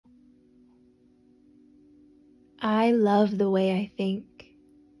I love the way I think.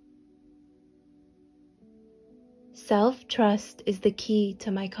 Self-trust is the key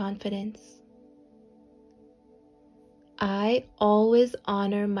to my confidence. I always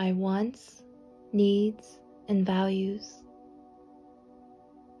honor my wants, needs, and values.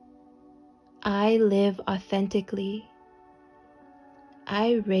 I live authentically.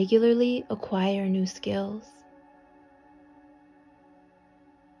 I regularly acquire new skills.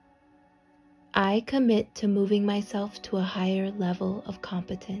 I commit to moving myself to a higher level of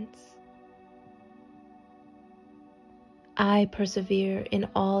competence. I persevere in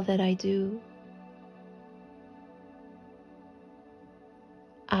all that I do.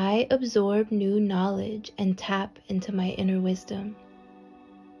 I absorb new knowledge and tap into my inner wisdom.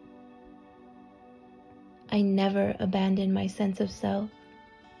 I never abandon my sense of self.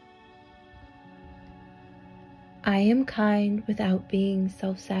 I am kind without being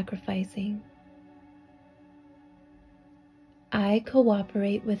self-sacrificing. I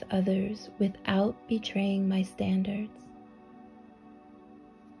cooperate with others without betraying my standards.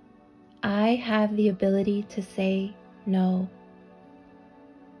 I have the ability to say no.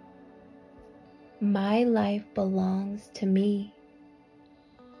 My life belongs to me.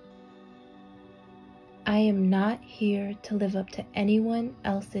 I am not here to live up to anyone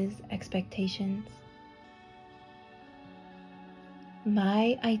else's expectations.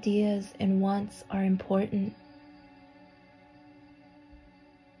 My ideas and wants are important.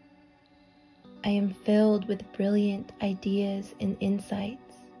 I am filled with brilliant ideas and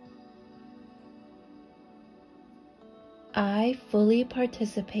insights. I fully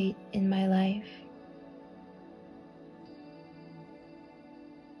participate in my life.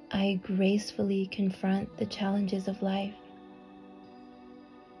 I gracefully confront the challenges of life.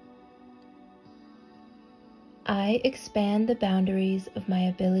 I expand the boundaries of my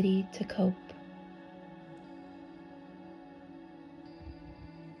ability to cope.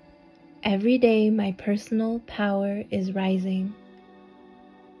 Every day, my personal power is rising.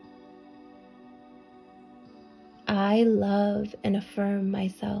 I love and affirm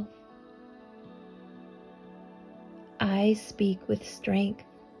myself. I speak with strength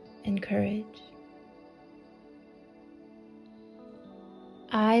and courage.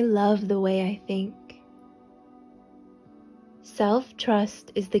 I love the way I think.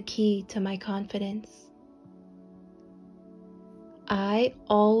 Self-trust is the key to my confidence. I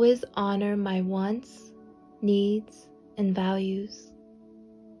always honor my wants, needs, and values.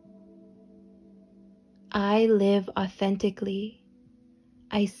 I live authentically.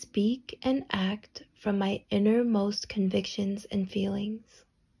 I speak and act from my innermost convictions and feelings.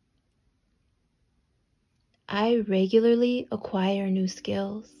 I regularly acquire new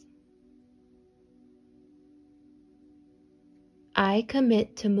skills. I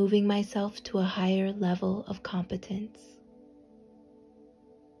commit to moving myself to a higher level of competence.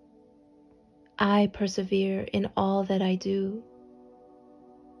 I persevere in all that I do.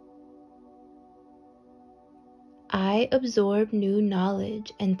 I absorb new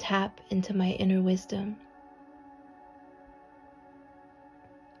knowledge and tap into my inner wisdom.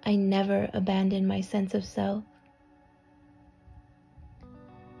 I never abandon my sense of self.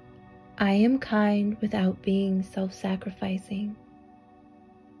 I am kind without being self-sacrificing.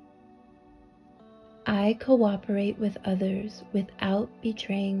 I cooperate with others without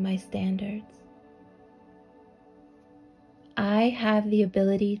betraying my standards. I have the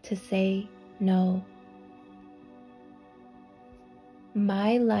ability to say no.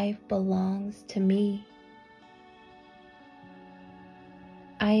 My life belongs to me.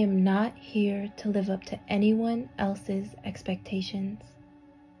 I am not here to live up to anyone else's expectations.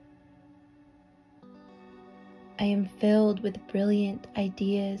 I am filled with brilliant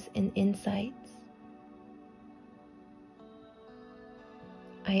ideas and insights.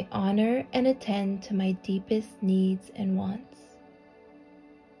 I honor and attend to my deepest needs and wants.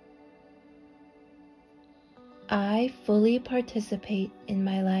 I fully participate in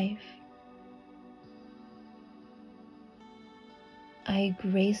my life. I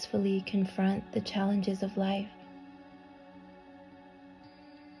gracefully confront the challenges of life.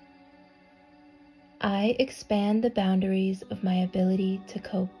 I expand the boundaries of my ability to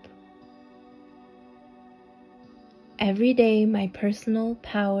cope. Every day, my personal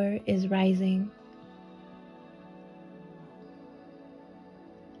power is rising.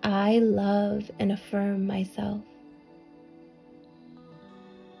 I love and affirm myself.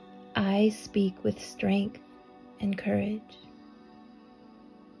 I speak with strength and courage.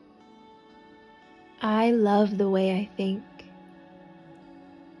 I love the way I think.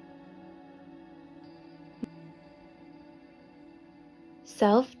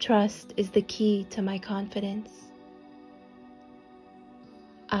 Self-trust is the key to my confidence.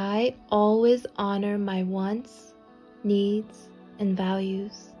 I always honor my wants, needs, and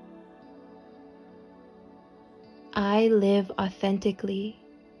values. I live authentically.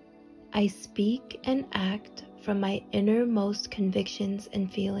 I speak and act from my innermost convictions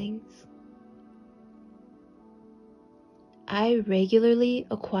and feelings. I regularly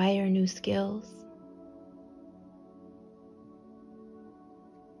acquire new skills.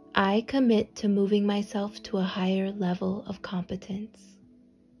 I commit to moving myself to a higher level of competence.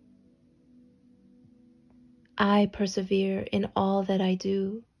 I persevere in all that I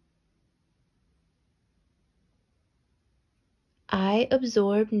do. I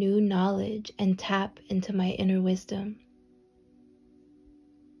absorb new knowledge and tap into my inner wisdom.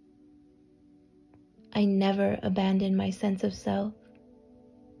 I never abandon my sense of self.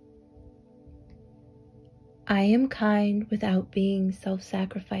 I am kind without being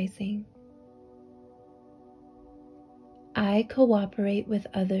self-sacrificing. I cooperate with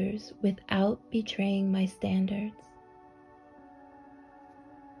others without betraying my standards.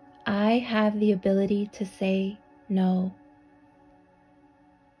 I have the ability to say no.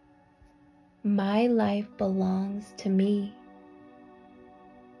 My life belongs to me.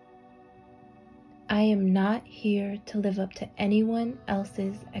 I am not here to live up to anyone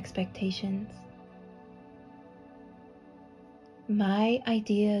else's expectations. My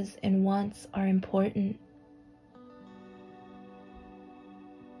ideas and wants are important.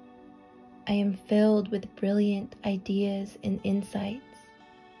 I am filled with brilliant ideas and insights.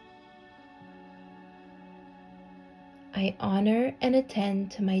 I honor and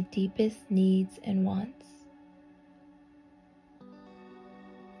attend to my deepest needs and wants.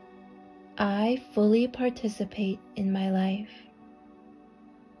 I fully participate in my life.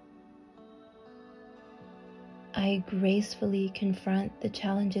 I gracefully confront the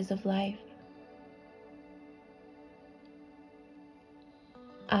challenges of life.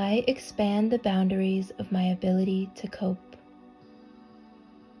 I expand the boundaries of my ability to cope.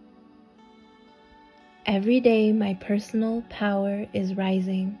 Every day, my personal power is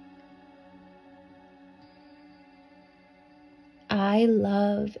rising. I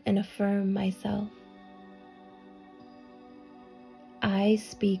love and affirm myself. I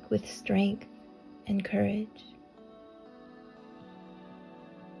speak with strength and courage.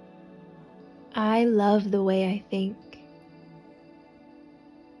 I love the way I think.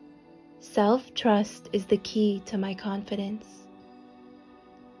 Self-trust is the key to my confidence.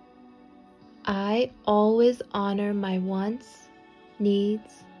 I always honor my wants,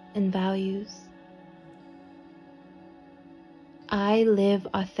 needs, and values. I live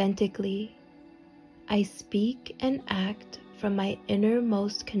authentically. I speak and act from my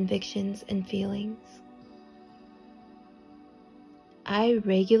innermost convictions and feelings. I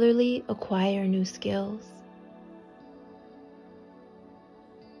regularly acquire new skills.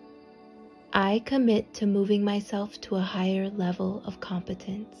 I commit to moving myself to a higher level of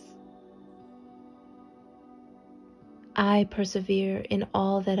competence. I persevere in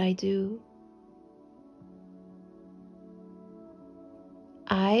all that I do.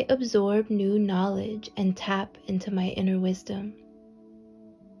 I absorb new knowledge and tap into my inner wisdom.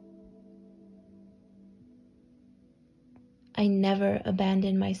 I never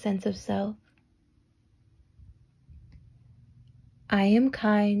abandon my sense of self. I am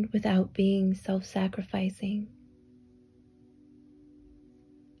kind without being self-sacrificing.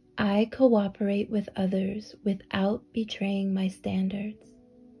 I cooperate with others without betraying my standards.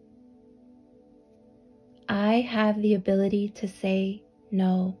 I have the ability to say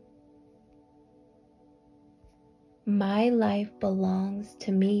no. My life belongs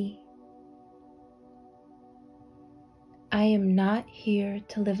to me. I am not here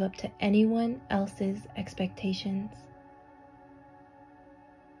to live up to anyone else's expectations.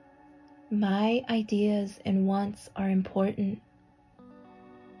 My ideas and wants are important.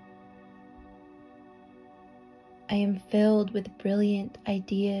 I am filled with brilliant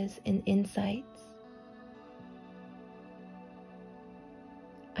ideas and insights.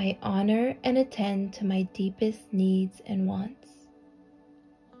 I honor and attend to my deepest needs and wants.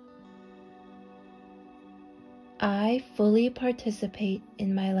 I fully participate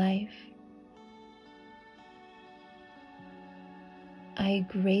in my life. I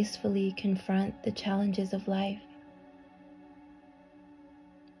gracefully confront the challenges of life.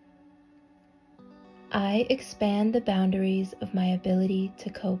 I expand the boundaries of my ability to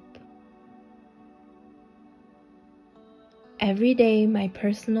cope. Every day, my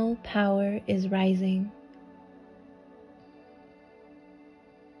personal power is rising.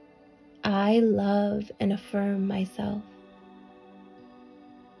 I love and affirm myself.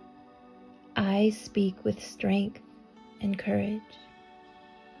 I speak with strength and courage.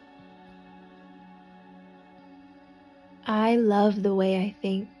 I love the way I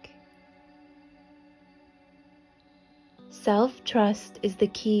think. Self-trust is the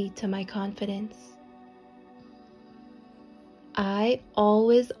key to my confidence. I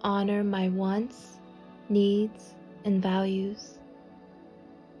always honor my wants, needs, and values.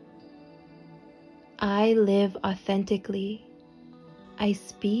 I live authentically. I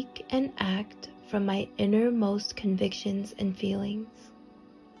speak and act from my innermost convictions and feelings.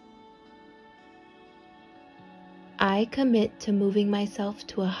 I commit to moving myself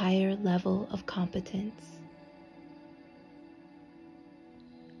to a higher level of competence.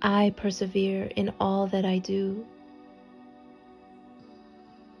 I persevere in all that I do.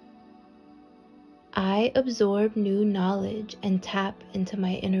 I absorb new knowledge and tap into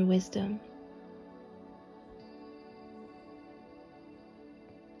my inner wisdom.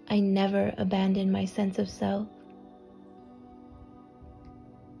 I never abandon my sense of self.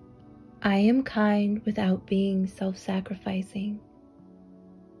 I am kind without being self-sacrificing.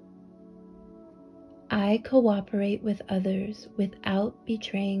 I cooperate with others without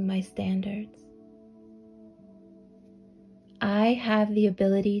betraying my standards. I have the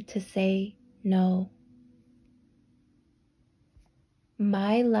ability to say no.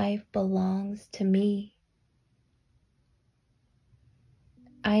 My life belongs to me.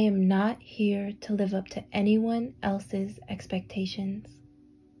 I am not here to live up to anyone else's expectations.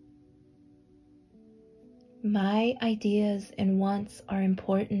 My ideas and wants are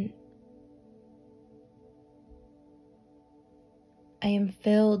important. I am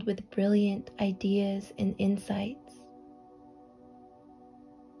filled with brilliant ideas and insights.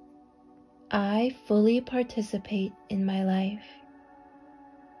 I fully participate in my life.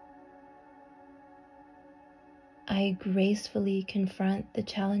 I gracefully confront the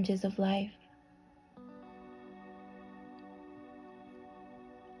challenges of life.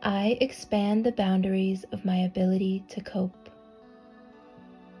 I expand the boundaries of my ability to cope.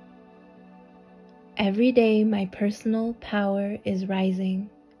 Every day, my personal power is rising.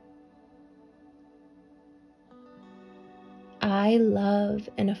 I love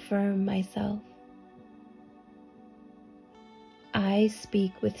and affirm myself. I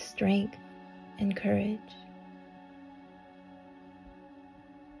speak with strength and courage.